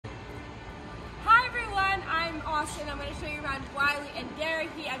Austin. I'm going to show you around Wiley and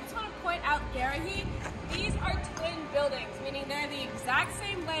Garrahy. I just want to point out Garrahy. These are twin buildings, meaning they're the exact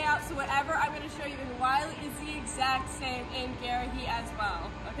same layout, so whatever I'm going to show you in Wiley is the exact same in Garrahy as well,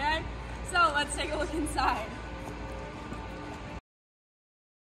 okay? So let's take a look inside.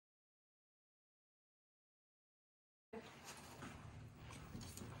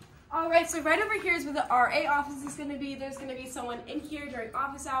 Alright, so right over here is where the RA office is going to be. There's going to be someone in here during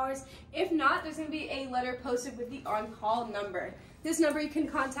office hours. If not, there's going to be a letter posted with the on-call number. This number you can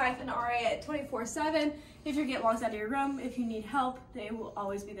contact an RA at 24/7. If you get locked out of your room, if you need help, they will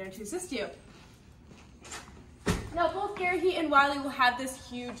always be there to assist you. Now, both Garrahy and Wiley will have this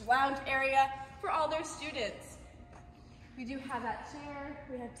huge lounge area for all their students. We do have that chair,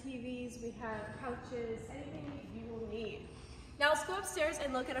 we have TVs, we have couches, anything you will need. Now let's go upstairs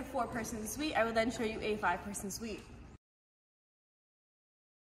and look at a 4-person suite. I will then show you a 5-person suite.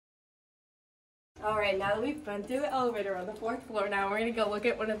 All right, now that we've been through the elevator on the 4th floor, now we're gonna go look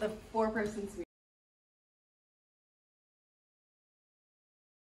at one of the 4-person suites.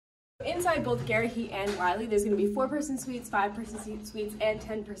 Inside both Garrahy and Wiley, there's going to be 4-person suites, 5-person suites, and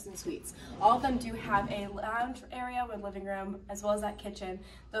 10-person suites. All of them do have a lounge area with living room, as well as that kitchen,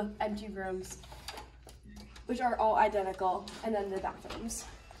 the empty rooms, which are all identical, and then the bathrooms.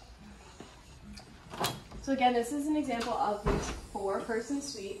 So again, this is an example of these 4-person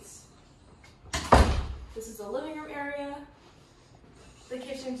suites. This is the living room area. The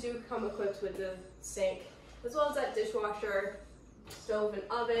kitchens do come equipped with the sink, as well as that dishwasher, stove and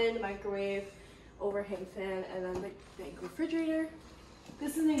oven, microwave, overhang fan, and then the big refrigerator.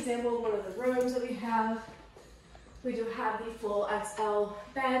 This is an example of one of the rooms that we have. We do have the full XL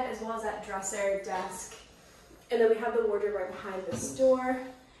bed, as well as that dresser, desk, and then we have the wardrobe right behind this door.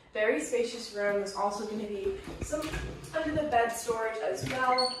 Very spacious room. There's also going to be some under the bed storage as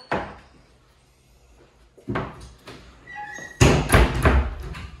well.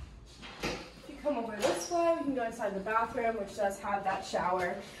 Come over this way, we can go inside the bathroom, which does have that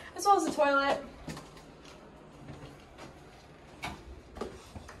shower, as well as the toilet.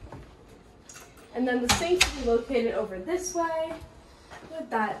 And then the sink will be located over this way, with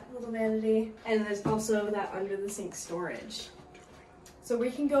that little vanity, and there's also that under the sink storage. So we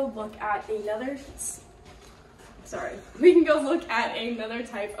can go look at another,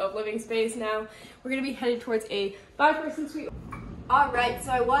 type of living space now. We're gonna be headed towards a 5-person suite. Alright,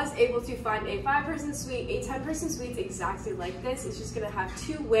 so I was able to find a 5-person suite. A 10-person suite is exactly like this. It's just going to have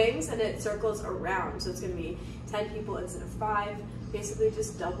 2 wings and it circles around. So it's going to be 10 people instead of 5. Basically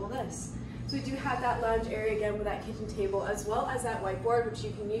just double this. So we do have that lounge area again with that kitchen table, as well as that whiteboard, which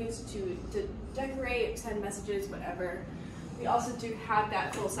you can use to decorate, send messages, whatever. We also do have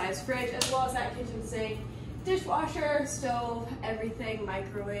that full-size fridge, as well as that kitchen sink, dishwasher, stove, everything,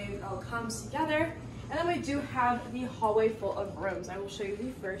 microwave, it all comes together. And then we do have the hallway full of rooms. I will show you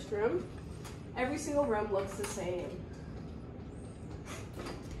the first room. Every single room looks the same.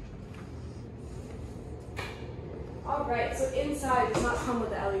 All right, so inside does not come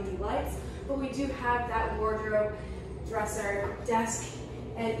with the LED lights, but we do have that wardrobe, dresser, desk,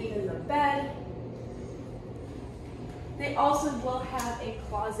 and even the bed. They also will have a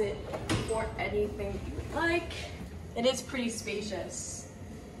closet for anything you would like. It is pretty spacious.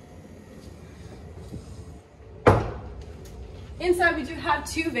 Inside we do have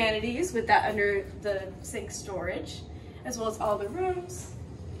 2 vanities with that under the sink storage, as well as all the rooms.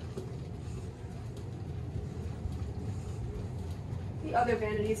 The other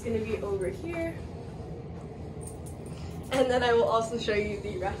vanity is going to be over here. And then I will also show you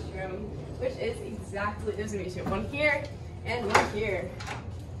the restroom, which is exactly, there's going to be 2, one here and one here.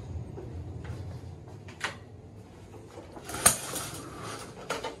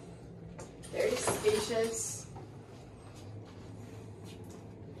 Very spacious.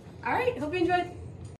 All right, hope you enjoyed.